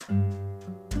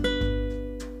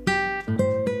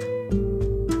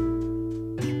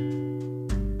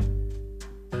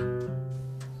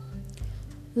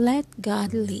Let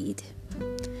God lead.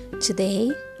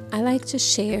 Today, I like to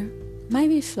share my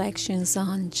reflections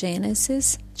on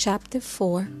Genesis chapter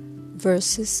 4,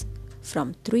 verses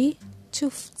from 3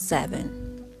 to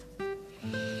 7.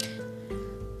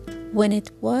 When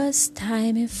it was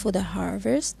time for the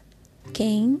harvest,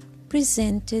 Cain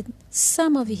presented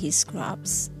some of his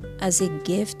crops as a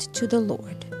gift to the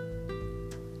Lord.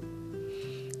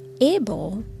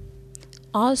 Abel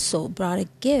also brought a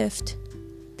gift,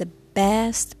 the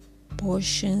best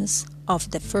portions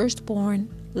of the firstborn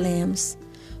lambs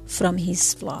from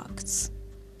his flocks.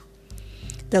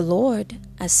 The Lord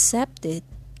accepted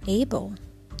Abel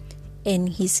and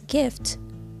his gift,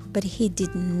 but he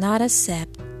did not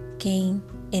accept Cain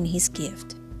and his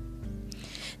gift.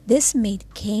 This made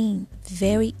Cain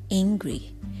very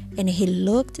angry, and he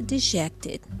looked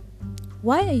dejected.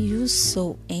 "Why are you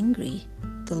so angry?"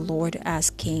 the Lord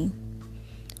asked Cain.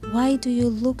 "Why do you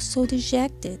look so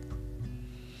dejected?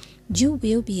 You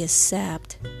will be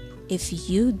accepted if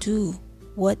you do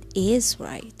what is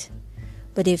right.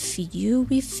 But if you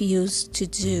refuse to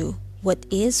do what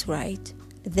is right,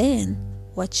 then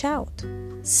watch out.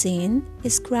 Sin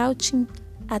is crouching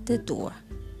at the door,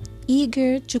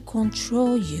 eager to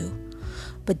control you,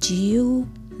 but you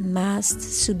must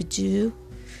subdue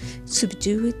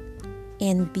it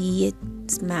and be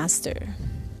its master."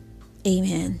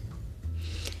 Amen.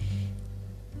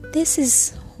 This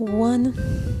is one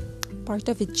part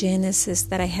of Genesis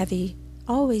that I have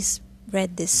always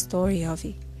read this story of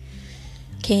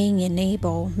Cain and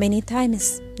Abel many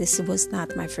times. This was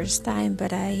not my first time,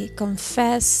 but I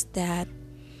confess that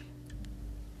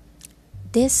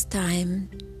this time,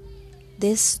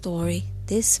 this story,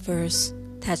 this verse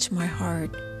touched my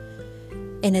heart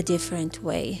in a different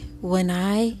way when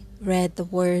I read the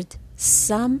word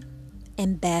 "some"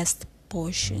 and "best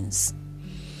portions."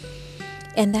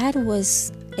 And that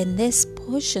was in this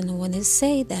portion when it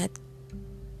say that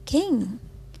Cain,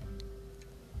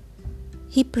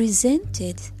 he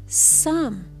presented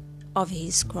some of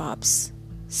his crops,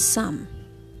 some,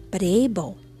 but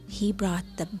Abel, he brought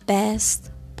the best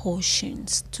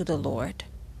portions to the Lord.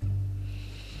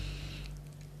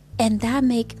 And that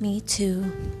make me to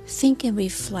think and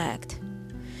reflect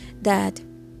that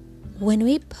when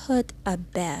we put a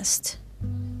best,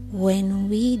 when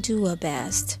we do a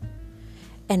best,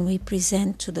 and we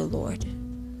present to the Lord,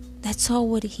 that's all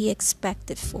what He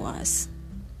expected for us,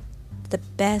 the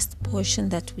best portion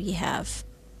that we have.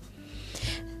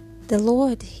 The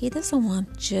Lord, He doesn't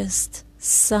want just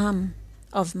some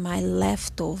of my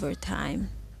leftover time.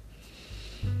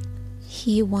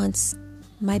 He wants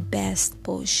my best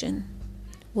portion,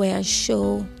 where I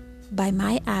show by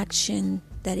my action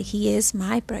that He is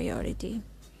my priority.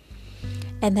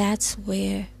 And that's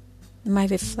where my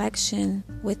reflection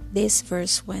with this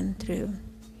verse went through.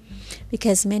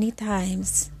 Because many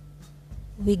times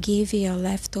we give our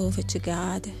leftover to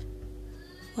God,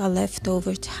 our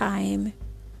leftover time,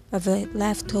 of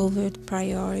leftover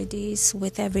priorities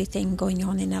with everything going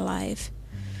on in our life.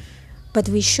 But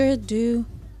we sure do,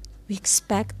 we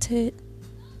expect a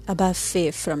buffet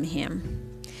from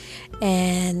Him.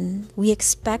 And we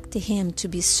expect Him to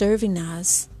be serving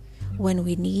us when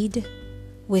we need,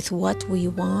 with what we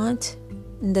want,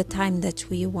 in the time that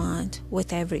we want,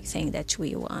 with everything that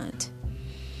we want.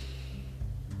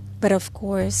 But of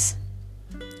course,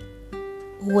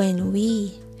 when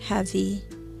we have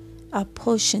a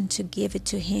portion to give it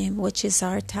to Him, which is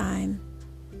our time,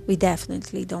 we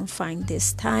definitely don't find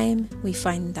this time, we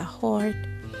find the heart.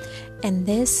 And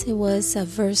this was a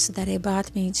verse that it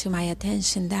brought me to my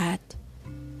attention that,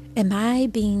 am I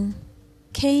being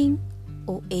Cain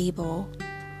or Abel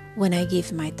when I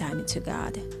give my time to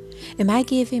God? Am I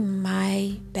giving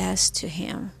my best to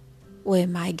Him, or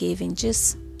am I giving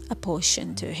just a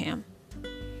portion to Him?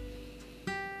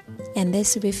 And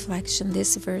this reflection,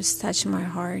 this verse touched my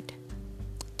heart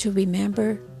to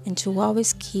remember and to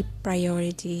always keep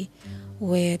priority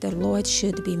where the Lord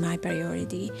should be my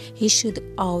priority. He should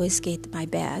always get my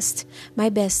best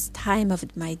time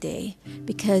of my day,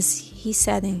 because He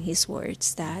said in His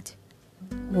words that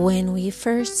when we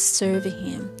first serve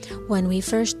Him, when we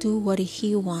first do what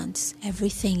He wants,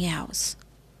 everything else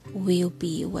will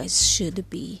be what should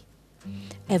be.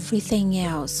 Everything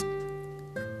else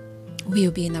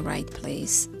will be in the right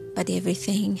place. But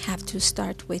everything have to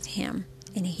start with Him.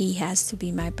 And He has to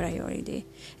be my priority.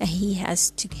 And He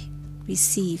has to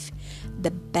receive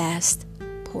the best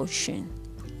portion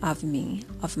of me,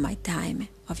 of my time,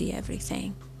 of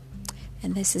everything.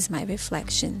 And this is my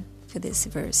reflection for this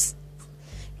verse.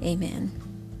 Amen.